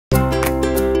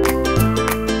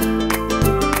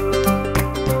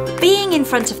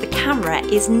front of the camera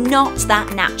is not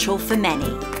that natural for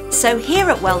many. So here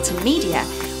at Welton Media,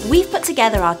 we've put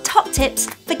together our top tips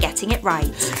for getting it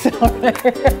right.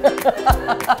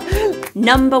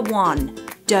 Number 1,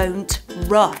 don't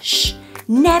rush.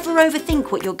 Never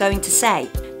overthink what you're going to say.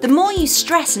 The more you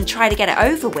stress and try to get it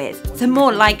over with, the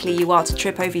more likely you are to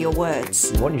trip over your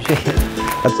words. What you say?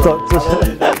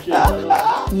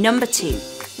 Number 2,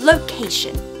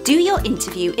 location. Do your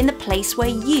interview in the place where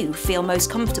you feel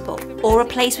most comfortable, or a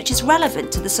place which is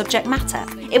relevant to the subject matter.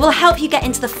 It will help you get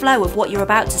into the flow of what you're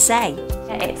about to say.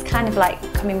 It's kind of like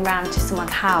coming round to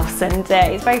someone's house, and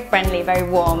it's very friendly, very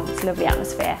warm, it's a lovely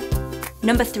atmosphere.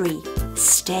 Number 3,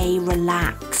 stay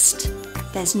relaxed.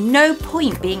 There's no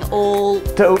point being all...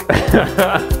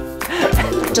 That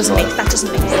doesn't make sense.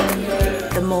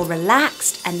 The more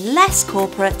relaxed and less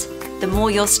corporate, the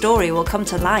more your story will come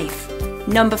to life.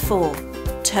 Number 4,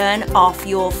 turn off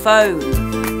your phone.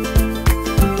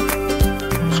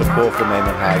 Support from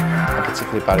Eamon High, and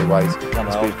particularly Barry White.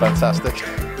 It's been fantastic.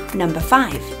 Number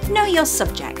 5, know your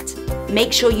subject.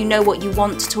 Make sure you know what you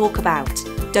want to talk about.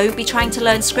 Don't be trying to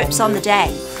learn scripts on the day.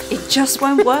 It just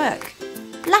won't work.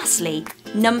 Lastly,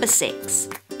 number 6,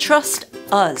 trust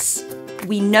us.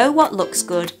 We know what looks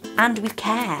good and we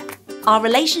care. Our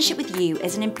relationship with you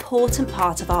is an important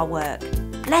part of our work.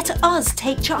 Let us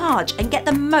take charge and get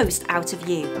the most out of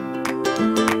you.